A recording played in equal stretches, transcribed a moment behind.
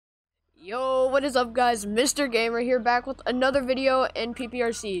Yo, what is up guys? Mr. Gamer here, back with another video in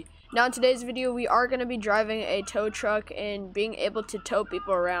PPRC. Now in today's video we are going to be driving a tow truck and being able to tow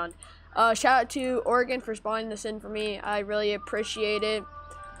people around. Shout out to Oregon for spawning this in for me. I really appreciate it.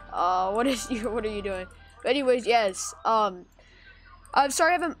 What are you doing? But anyways, yes. I'm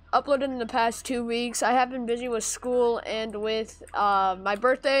sorry I haven't uploaded in the past 2 weeks. I have been busy with school and with my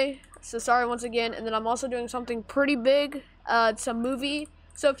birthday. So sorry once again. And then I'm also doing something pretty big. It's a movie.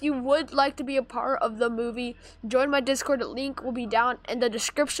 So if you would like to be a part of the movie, join my Discord. Link will be down in the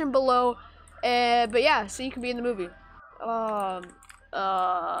description below. But yeah, so you can be in the movie.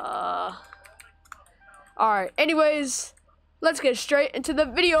 Alright, anyways, let's get straight into the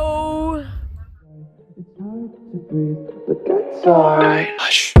video. It's hard to breathe, but that's alright.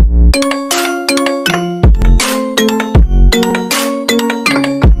 Hush.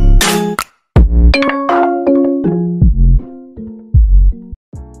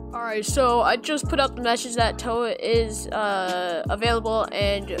 Alright, so I just put out the message that tow is available,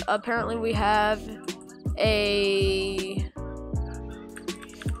 and apparently we have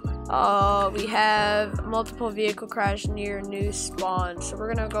multiple vehicle crash near new spawn. So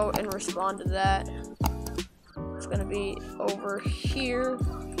we're gonna go and respond to that. It's gonna be over here.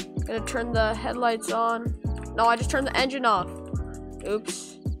 Gonna turn the headlights on. No, I just turned the engine off.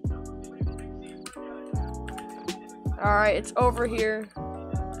 Oops. Alright, it's over here.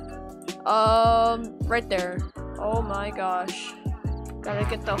 Right there. Oh my gosh. Gotta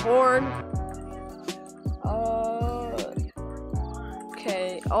get the horn.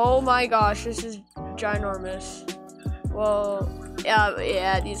 Okay. Oh my gosh, this is ginormous. Well,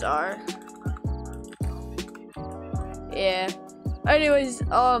 yeah, these are. Yeah. Anyways,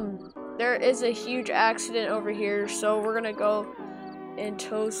 there is a huge accident over here, so we're gonna go and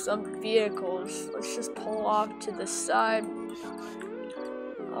tow some vehicles. Let's just pull off to the side.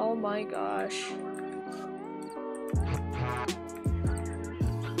 Oh my gosh.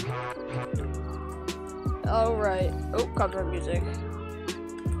 Alright. Oh, copyright music.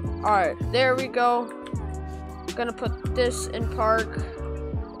 Alright, there we go. Gonna put this in park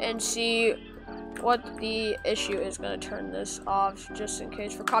and see what the issue is. Gonna turn this off just in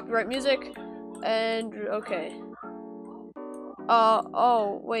case for copyright music. And okay.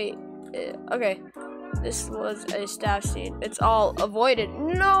 Oh, wait. Okay. This was a staff scene. It's all avoided.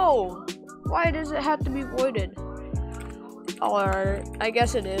 No! Why does it have to be voided? Alright, I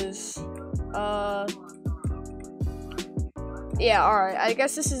guess it is. Yeah, alright. I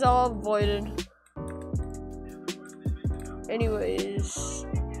guess this is all voided. Anyways.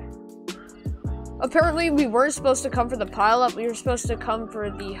 Apparently, we weren't supposed to come for the pileup. We were supposed to come for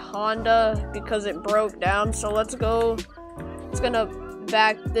the Honda because it broke down. So let's go. It's gonna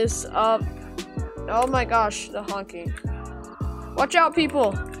back this up. Oh my gosh, the honking. Watch out,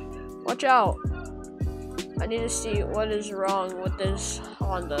 people. Watch out. I need to see what is wrong with this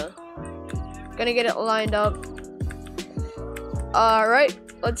Honda. Gonna get it lined up. Alright,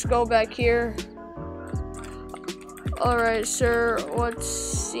 let's go back here. Alright, sir, what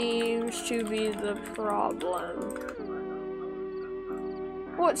seems to be the problem?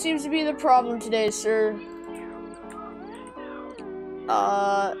 What seems to be the problem today, sir?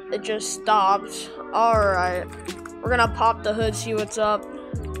 It just stopped. Alright. We're gonna pop the hood, see what's up.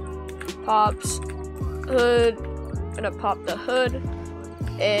 Pops. Hood. Gonna pop the hood.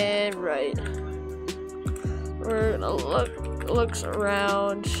 And right. We're gonna looks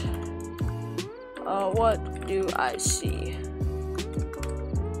around. What do I see?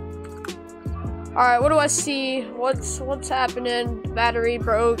 Alright, what do I see? What's happening? The battery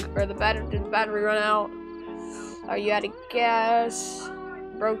broke, or did the battery run out? Are you out of gas?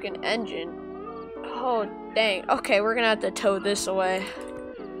 Broken engine. Oh, dang. Okay, we're gonna have to tow this away.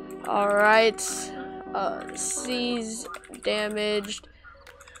 Alright. C's damaged.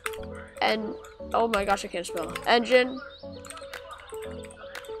 And, oh my gosh, I can't spell. Engine.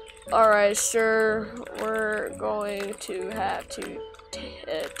 Alright, sir. We're going to have to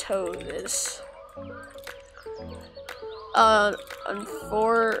tow this.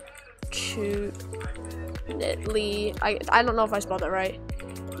 Unfortunately, I don't know if I spelled that right.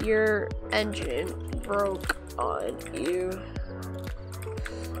 Your engine broke on you.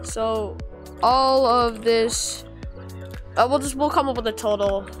 So all of this, we'll come up with a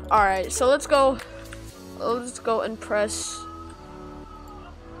total. Alright, so let's go and press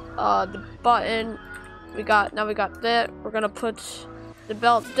the button. Now we got that. We're gonna put the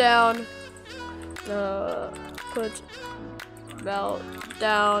belt down. Put belt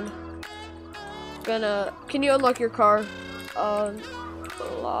down. Can you unlock your car?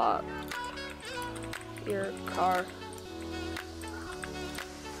 Unlock your car.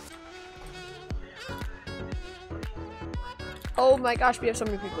 Oh my gosh, we have so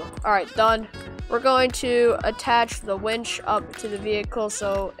many people. All right, done. We're going to attach the winch up to the vehicle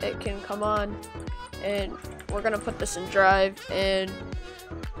so it can come on. And we're gonna put this in drive and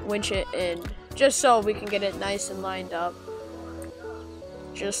winch it in, just so we can get it nice and lined up.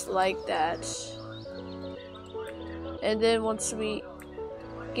 Just like that. And then once we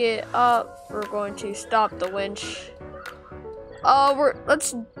get up, we're going to stop the winch.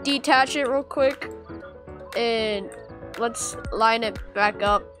 Let's detach it real quick. And let's line it back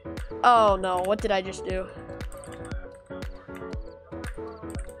up. Oh no, what did I just do?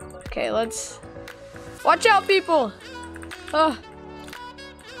 Okay, let's... Watch out, people!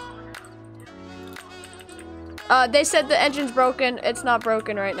 They said the engine's broken. It's not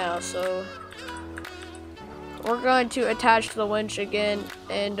broken right now, so... We're going to attach the winch again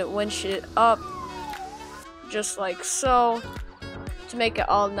and winch it up. Just like so. To make it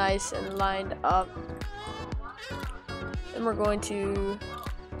all nice and lined up. Then we're going to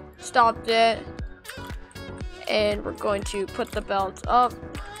stop it. And we're going to put the belt up.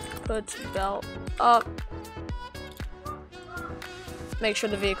 Put the belt up. Make sure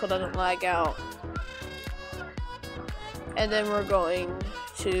the vehicle doesn't lag out. And then we're going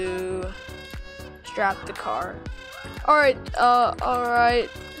to strap the car. Alright, alright.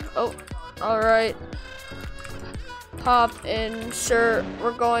 Oh, alright. Pop insert.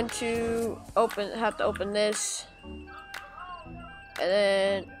 We're going to have to open this. And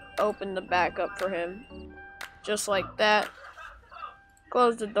then open the back up for him. Just like that.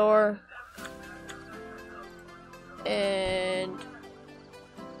 Close the door. And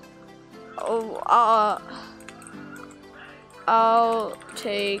I'll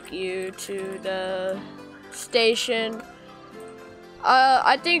take you to the station.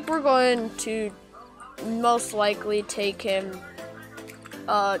 I think we're going to most likely take him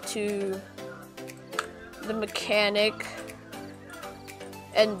to the mechanic,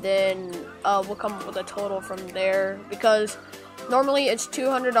 and then we'll come up with a total from there, because normally it's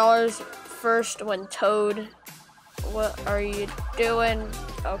 $200 first when towed. What are you doing?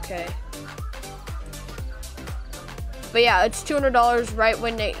 Okay. But yeah, it's $200 right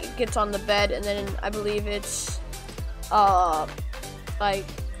when it gets on the bed, and then I believe it's like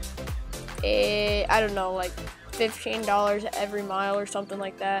I don't know, like $15 every mile or something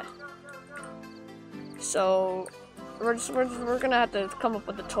like that. So we're gonna have to come up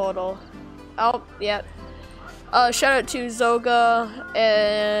with a total. Oh yeah. Shout out to Zoga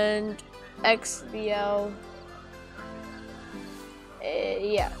and XBL.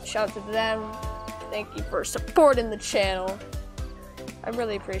 Yeah, shout out to them. Thank you for supporting the channel. I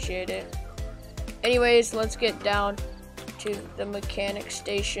really appreciate it. Anyways, let's get down to the mechanic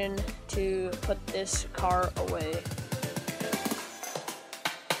station to put this car away.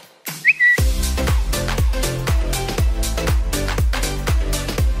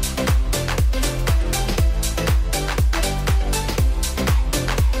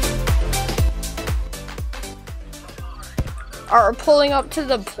 Are pulling up to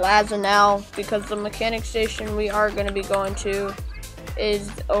the plaza now, because the mechanic station we are going to be going to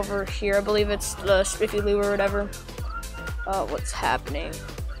is over here. I believe it's the Spiffy Lou or whatever. What's happening?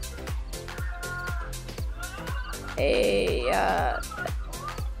 I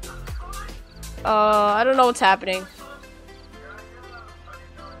don't know what's happening.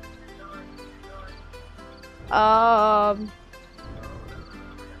 Hop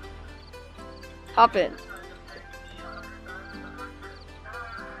in.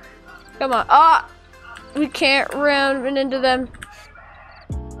 Come on. We can't ram into them.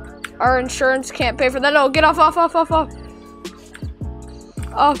 Our insurance can't pay for that. No, get off.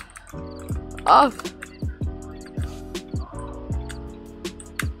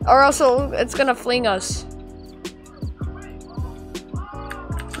 Or else it's gonna fling us.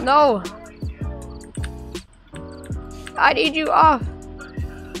 No. I need you off.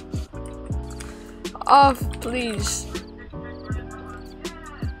 Off, please.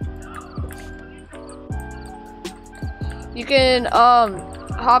 You can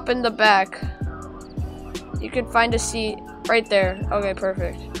hop in the back. You can find a seat right there. Okay,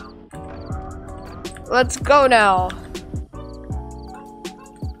 perfect. Let's go now.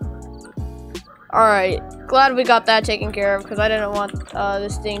 Alright, glad we got that taken care of, because I didn't want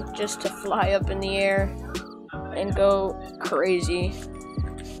this thing just to fly up in the air and go crazy.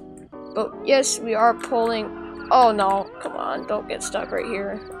 But yes, we are pulling. Oh no, come on, don't get stuck right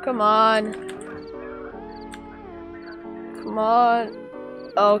here. Come on. Come on.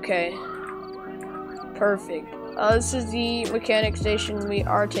 Okay. Perfect. This is the mechanic station we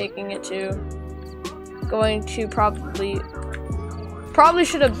are taking it to. Going to probably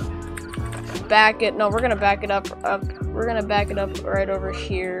should have back it. No, we're gonna back it up. We're gonna back it up right over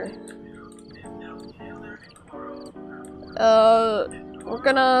here. We're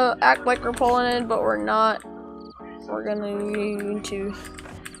gonna act like we're pulling in, but we're not. We're gonna need to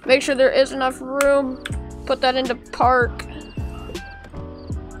make sure there is enough room. Put that into park.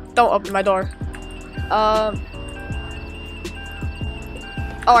 Don't open my door. Oh,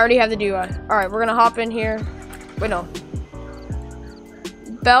 I already have the DUI. Alright, we're gonna hop in here. Wait, no.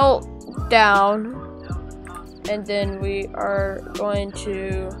 Belt down. And then we are going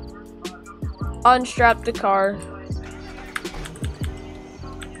to unstrap the car.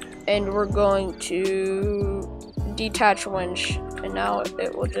 And we're going to detach winch. And now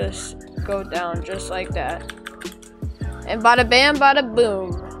it will just go down just like that. And bada bam, bada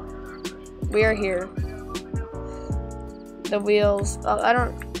boom. We are here. The wheels. I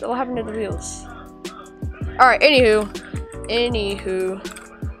don't. What happened to the wheels? Alright, anywho.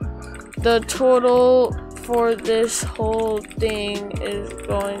 The total for this whole thing is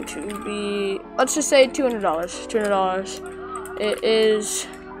going to be, let's just say $200. $200. It is,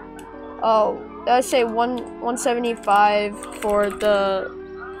 I'd say $175 for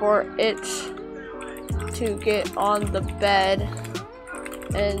it to get on the bed,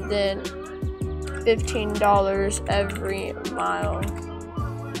 and then $15 every mile.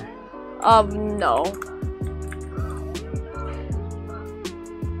 No.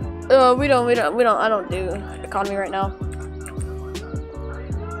 I don't do economy right now.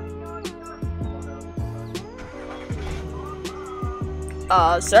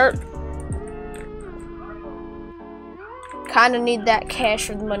 Sir. Kinda need that cash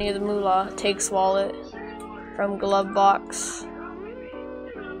for the money of the moolah. Takes wallet from glove box.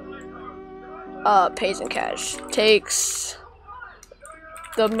 Pays in cash. Takes.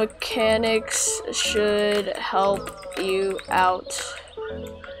 The mechanics should help you out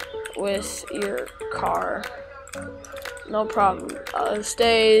with your car. No problem.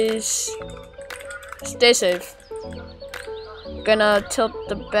 Stay safe. Gonna tilt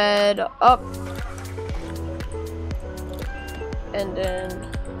the bed up. And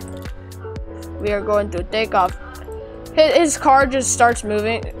then we are going to take off. His car just starts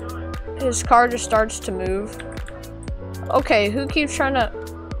moving. His car just starts to move. Okay, who keeps trying to...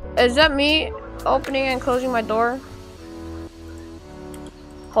 Is that me opening and closing my door?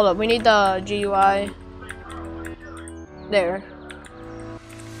 Hold up, we need the GUI. There.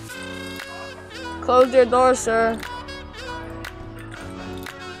 Close your door, sir.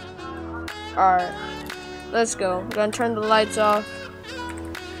 Alright. Let's go. We're gonna turn the lights off.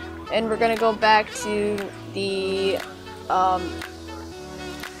 And we're gonna go back to the,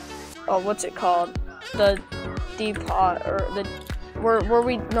 what's it called? The depot, or the, where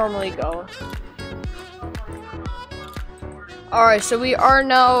we normally go. Alright, so we are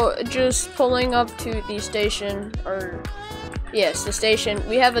now just pulling up to the station, or, yes, the station.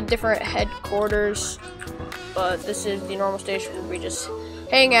 We have a different headquarters, but this is the normal station where we just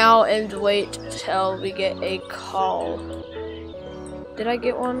hang out and wait till we get a call. Did I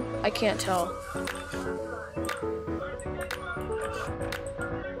get one? I can't tell.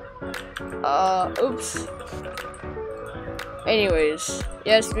 Oops. Anyways,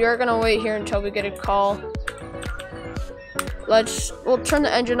 yes, we are gonna wait here until we get a call. We'll turn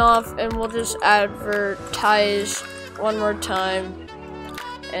the engine off and we'll just advertise one more time.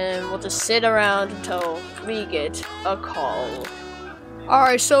 And we'll just sit around until we get a call.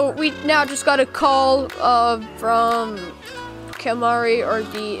 Alright, so we now just got a call from Kamari, or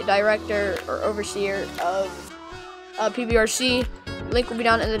the director or overseer of PPRC. Link will be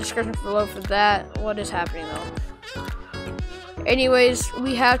down in the description below for that. What is happening though? Anyways,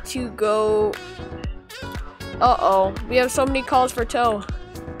 we have to go. We have so many calls for tow.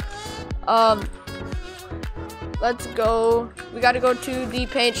 Let's go. We gotta go to the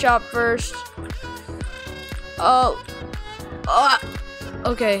paint shop first.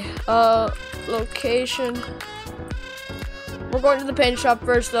 Okay, location. We're going to the paint shop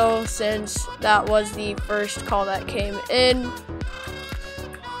first though, since that was the first call that came in.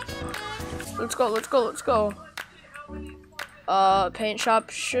 Let's go, let's go, let's go. Paint shop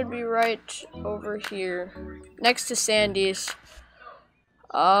should be right over here, next to Sandy's.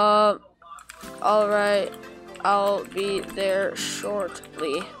 Alright, I'll be there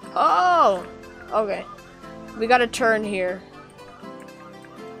shortly. Oh, okay. We got a turn here.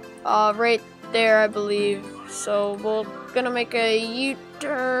 Right there, I believe. So we're gonna make a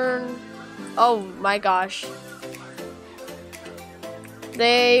U-turn. Oh my gosh.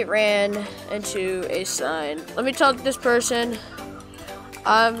 They ran into a sign. Let me tell this person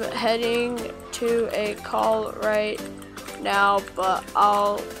I'm heading to a call right now, but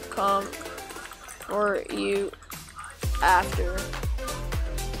I'll come for you after.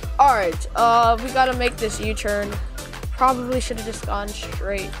 Alright, we gotta make this U-turn. Probably should have just gone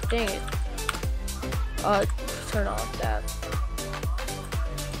straight. Dang it. Turn off that.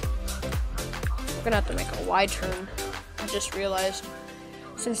 We're gonna have to make a wide turn. I just realized.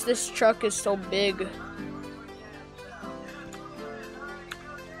 Since this truck is so big.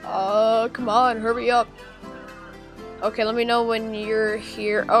 Come on, hurry up. Okay, let me know when you're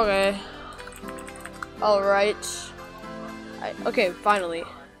here. Okay. Alright. Okay, finally.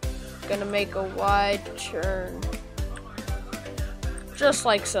 Gonna make a wide turn. Just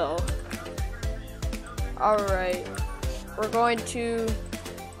like so. Alright. We're going to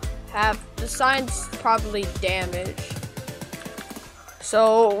have the signs probably damaged.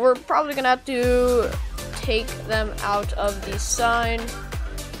 So we're probably gonna have to take them out of the sign.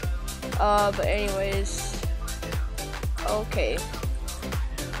 But anyways. Okay.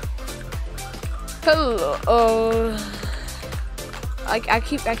 Hello. I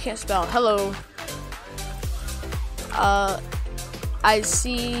can't spell. Hello. I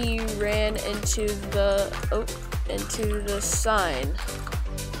see you ran into the sign.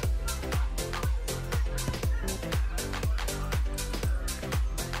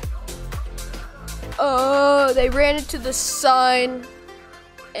 They ran into the sign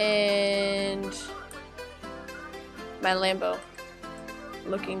and my Lambo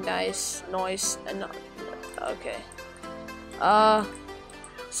looking nice, and okay.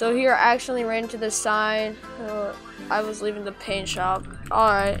 So here I actually ran into the sign. I was leaving the paint shop.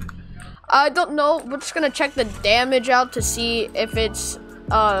 Alright. I don't know. We're just gonna check the damage out to see if it's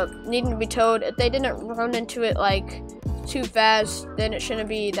needing to be towed. If they didn't run into it like too fast, then it shouldn't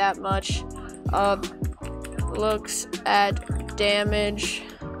be that much. Looks at damage.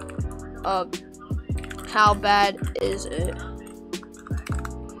 How bad is it?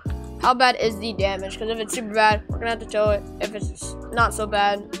 How bad is the damage? Because if it's super bad, we're gonna have to tow it. If it's not so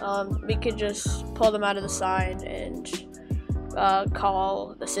bad, we could just pull them out of the sign and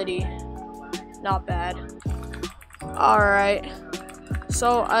call the city. Not bad. Alright.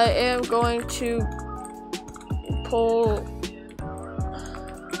 So I am going to pull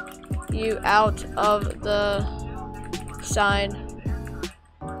you out of the sign.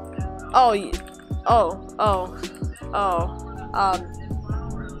 Alright,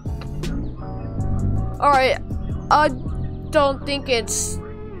 I don't think it's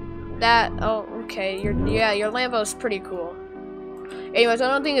that. Oh, okay. Your Lambo's pretty cool. Anyways, I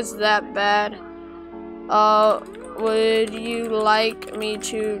don't think it's that bad. Would you like me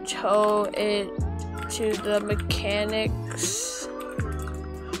to tow it to the mechanics?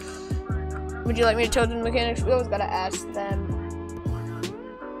 Would you like me to tow it to the mechanics? We always gotta ask them.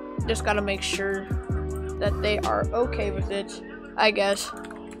 Just gotta make sure that they are okay with it, I guess.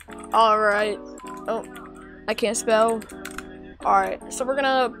 Alright. Oh, I can't spell. Alright, so we're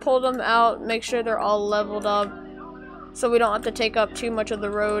gonna pull them out, make sure they're all leveled up, so we don't have to take up too much of the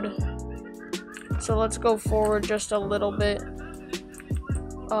road. So let's go forward just a little bit.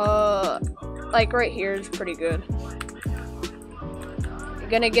 Like right here is pretty good. You're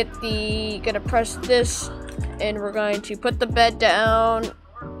gonna press this, and we're going to put the bed down,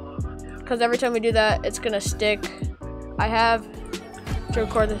 because every time we do that, it's gonna stick. I have to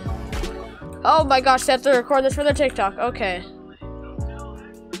record this. Oh my gosh, they have to record this for their TikTok. Okay.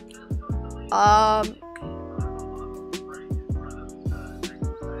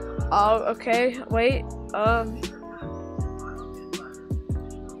 Oh, okay. Wait.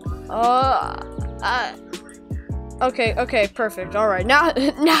 Okay, perfect. All right.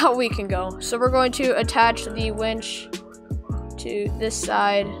 Now we can go. So we're going to attach the winch to this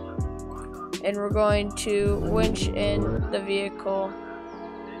side, and we're going to winch in the vehicle.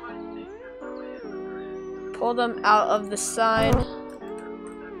 Pull them out of the sign.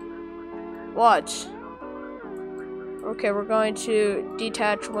 What? Okay, we're going to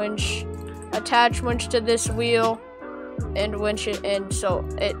detach winch, attach winch to this wheel, and winch it in so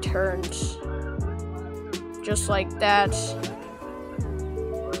it turns. Just like that.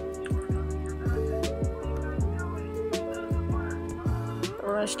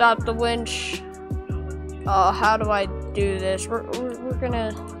 We're gonna stop the winch. How do I do this? We're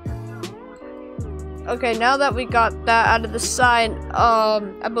gonna. Okay, now that we got that out of the sign,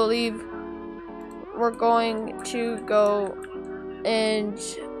 I believe we're going to go and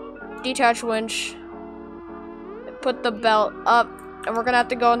detach winch, put the belt up, and we're gonna have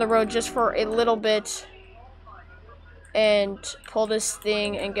to go on the road just for a little bit and pull this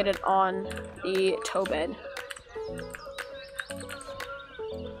thing and get it on the tow bed.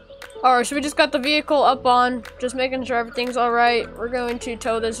 Alright, so we just got the vehicle up on, just making sure everything's alright. We're going to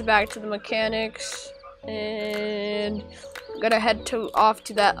tow this back to the mechanics, and I'm gonna head off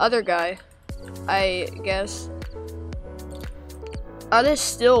to that other guy, I guess. Are they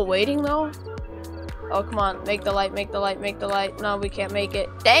still waiting though? Oh, come on, make the light, make the light, make the light. No, we can't make it.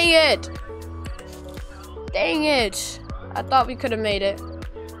 Dang it! Dang it! I thought we could have made it.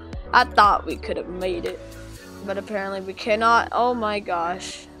 I thought we could have made it, but apparently we cannot. Oh my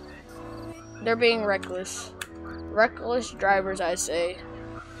gosh. They're being reckless. Reckless drivers, I say.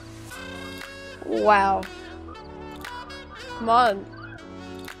 Wow. Come on.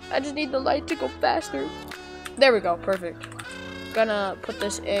 I just need the light to go faster. There we go, perfect. Gonna put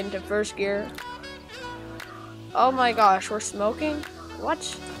this into first gear. Oh my gosh, we're smoking? What?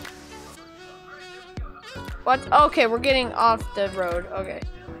 What? Okay, we're getting off the road. Okay.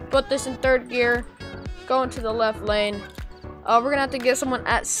 Put this in third gear. Go into the left lane. We're gonna have to get someone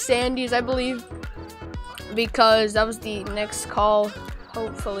at Sandy's, I believe, because that was the next call.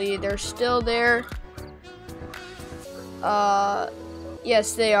 Hopefully they're still there.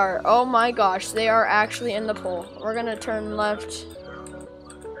 Yes, they are. Oh my gosh, they are actually in the pole. We're gonna turn left,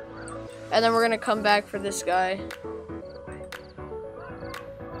 and then we're gonna come back for this guy,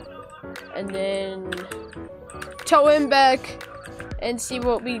 and then tow him back and see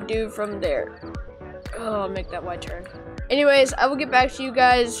what we do from there. Oh, make that wide turn. Anyways, I will get back to you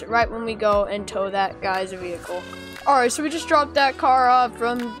guys right when we go and tow that guy's vehicle. Alright, so we just dropped that car off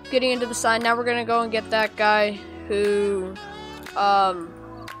from getting into the sign. Now we're gonna go and get that guy who, we're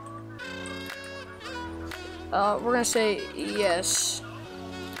gonna say yes.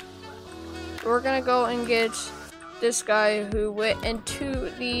 We're gonna go and get this guy who went into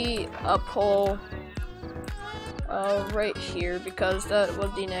the pole right here, because that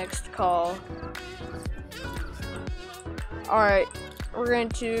was the next call. Alright, we're going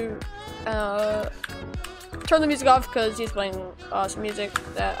to turn the music off because he's playing some music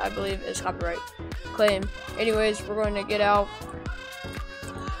that I believe is copyright claim. Anyways, we're going to get out.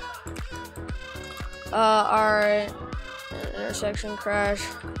 Alright, intersection crash.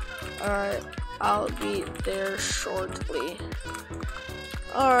 Alright, I'll be there shortly.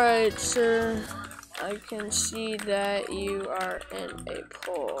 Alright, sir, I can see that you are in a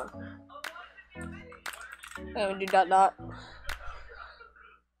pole. I'm gonna do dot.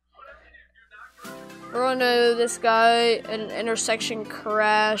 We're going to this guy at an intersection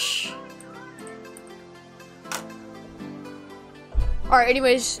crash. Alright,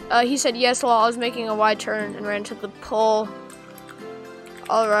 anyways, he said yes while I was making a wide turn and ran into the pole.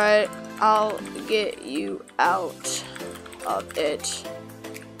 Alright, I'll get you out of it.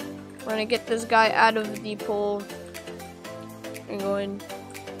 We're gonna get this guy out of the pole. I'm going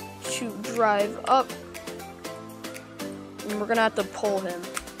to drive up. And we're gonna have to pull him.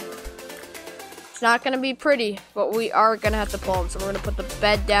 It's not gonna be pretty, but we are gonna have to pull him. So we're gonna put the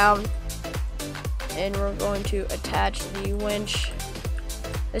bed down, and we're going to attach the winch.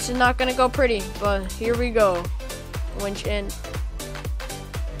 This is not gonna go pretty, but here we go. Winch in.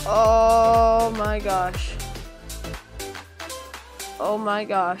 Oh my gosh. Oh my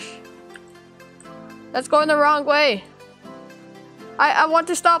gosh. That's going the wrong way. I want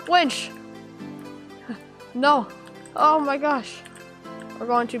to stop winch. No. Oh my gosh. We're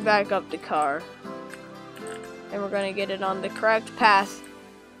going to back up the car. And we're going to get it on the correct path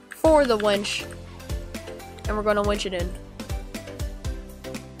for the winch. And we're going to winch it in.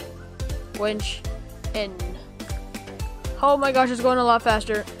 Winch in. Oh my gosh, it's going a lot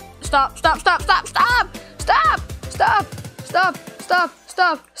faster. Stop, stop, stop, stop, stop! Stop! Stop! Stop! Stop!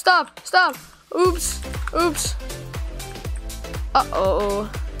 Stop! Stop! Stop! Oops! Oops!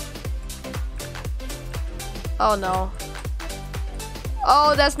 Uh-oh. Oh no.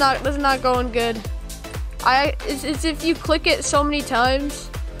 Oh, that's not going good. It's if you click it so many times,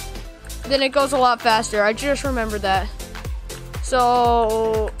 then it goes a lot faster. I just remembered that.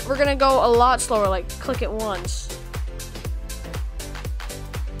 So we're gonna go a lot slower, like click it once.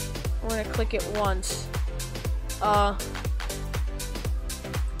 We're gonna click it once. And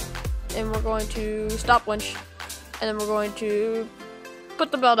we're going to stop winch. And then we're going to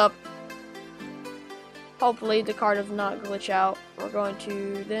put the belt up. Hopefully the car does not glitch out. We're going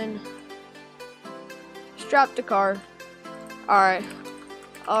to then strap the car. Alright.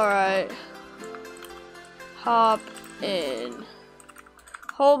 Alright. Hop in.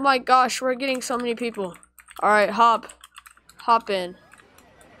 Oh my gosh, we're getting so many people. Alright, hop. Hop in.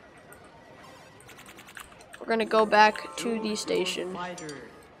 We're gonna go back to the station.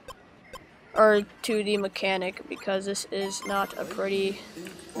 Or to the mechanic, because this is not a pretty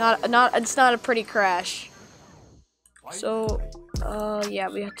it's not a pretty crash. So Yeah,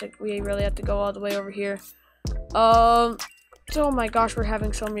 we really have to go all the way over here. Oh my gosh, we're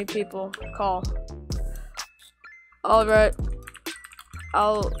having so many people call. Alright,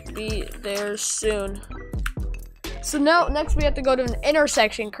 I'll be there soon. So now, next we have to go to an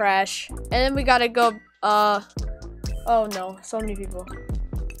intersection crash, and then we gotta go, oh no, so many people.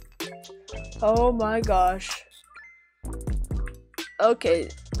 Oh my gosh. Okay.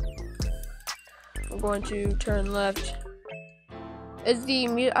 I'm going to turn left. Is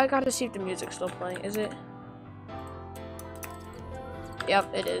the I gotta see if the music's still playing, is it?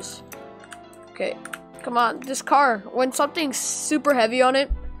 Yep, it is. Okay, come on, this car, when something's super heavy on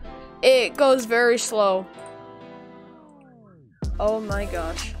it, it goes very slow. Oh my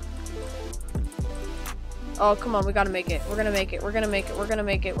gosh. Oh, come on, we gotta make it. We're gonna make it, we're gonna make it, we're gonna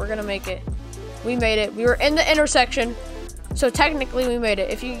make it, we're gonna make it. We made it. We were in the intersection, so technically we made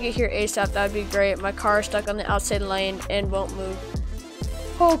it. If you could get here ASAP, that'd be great. My car is stuck on the outside lane and won't move.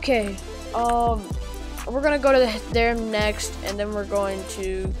 Okay, we're gonna go to there next, and then we're going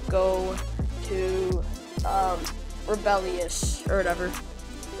to go to Rebellious or whatever.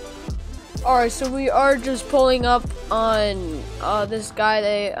 Alright, so we are just pulling up on this guy.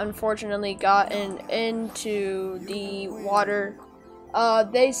 They unfortunately got into the water.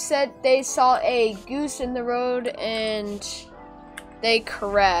 They said they saw a goose in the road and they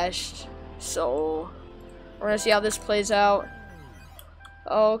crashed. So we're gonna see how this plays out.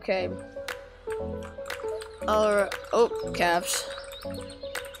 Okay. Alright. Oh, caps.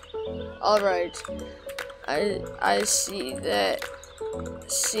 Alright. I see that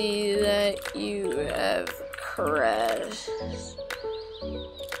you have crashed.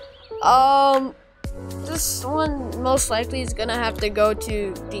 This one most likely is gonna have to go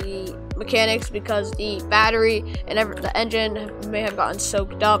to the mechanics because the battery and the engine may have gotten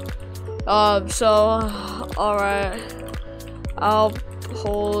soaked up. So alright, I'll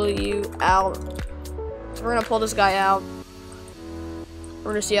pull you out. So we're gonna pull this guy out.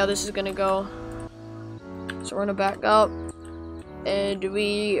 We're gonna see how this is gonna go. So we're gonna back up, and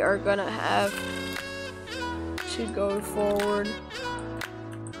we are gonna have to go forward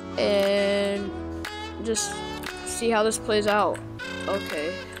and just see how this plays out.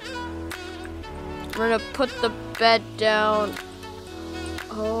 Okay. We're gonna put the bed down.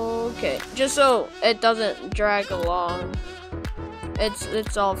 Okay. Just so it doesn't drag along.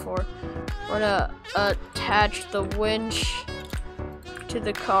 It's all for. We're gonna attach the winch to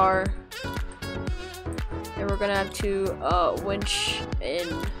the car. And we're gonna have to winch in.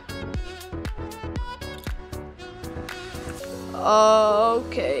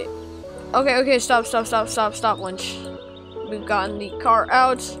 Okay. Okay, stop, winch. We've gotten the car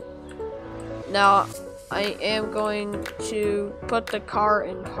out. Now, I am going to put the car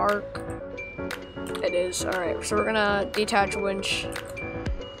in park. It is, alright. So we're gonna detach winch.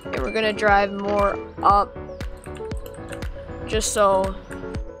 And we're gonna drive more up. Just so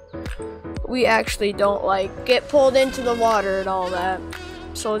we actually don't, like, get pulled into the water and all that.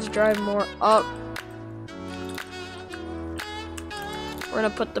 So let's drive more up. We're gonna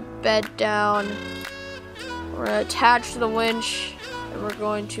put the bed down. We're gonna attach to the winch, and we're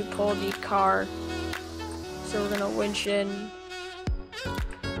going to pull the car. So we're gonna winch in.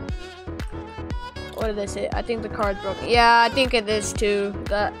 What did they say? I think the car is broken. Yeah, I think it is too.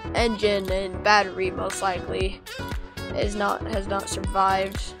 The engine and battery most likely has not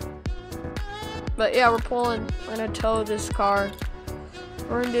survived. But yeah, we're gonna tow this car.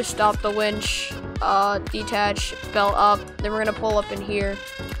 We're gonna just stop the winch, detach, belt up, then we're gonna pull up in here,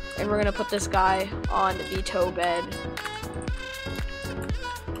 and we're gonna put this guy on the tow bed.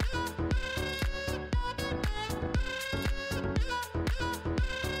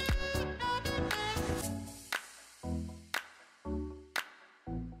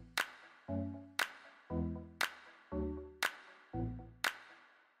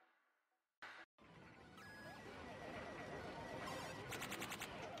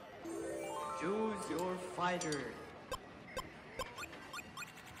 Choose your fighter.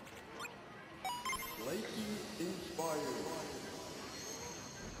 LAKEY inspired.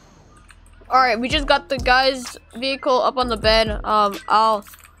 Alright, we just got the guy's vehicle up on the bed. I'll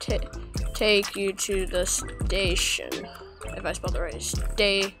take you to the station. If I spelled it right,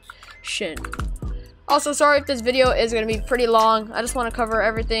 station. Also, sorry if this video is going to be pretty long. I just want to cover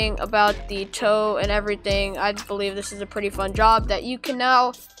everything about the tow and everything. I believe this is a pretty fun job that you can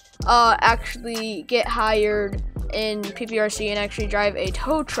now actually get hired in PPRC and actually drive a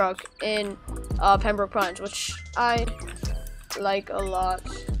tow truck in Pembroke Pines, which I like a lot.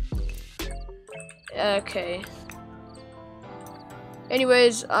 Okay.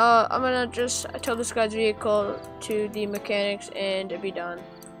 Anyways, I'm gonna just tow this guy's vehicle to the mechanics and it'll be done.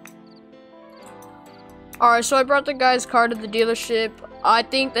 Alright, so I brought the guy's car to the dealership. I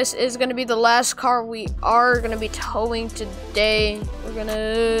think this is gonna be the last car we are gonna be towing today. We're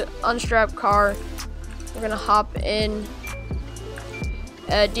gonna unstrap car. We're gonna hop in,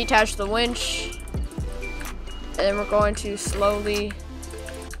 detach the winch, and then we're going to slowly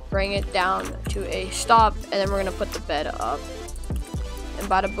bring it down to a stop, and then we're gonna put the bed up. And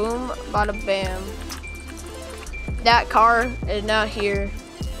bada boom, bada bam. That car is now here.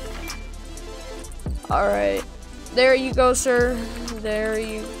 Alright. There you go, sir. There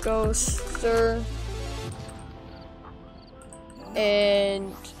you go, sir.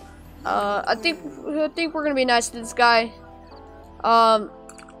 And I think we're gonna be nice to this guy.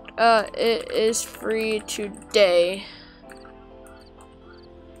 It is free today.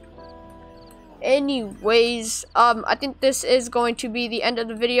 Anyways, I think this is going to be the end of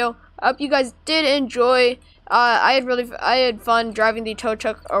the video. I hope you guys did enjoy. I had fun driving the tow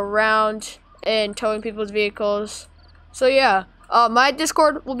truck around and towing people's vehicles. So yeah, my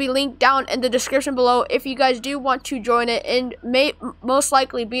Discord will be linked down in the description below if you guys do want to join it and may most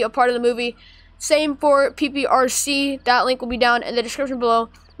likely be a part of the movie. Same for PPRC. That link will be down in the description below.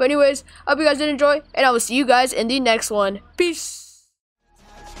 But anyways, I hope you guys did enjoy, and I will see you guys in the next one. Peace.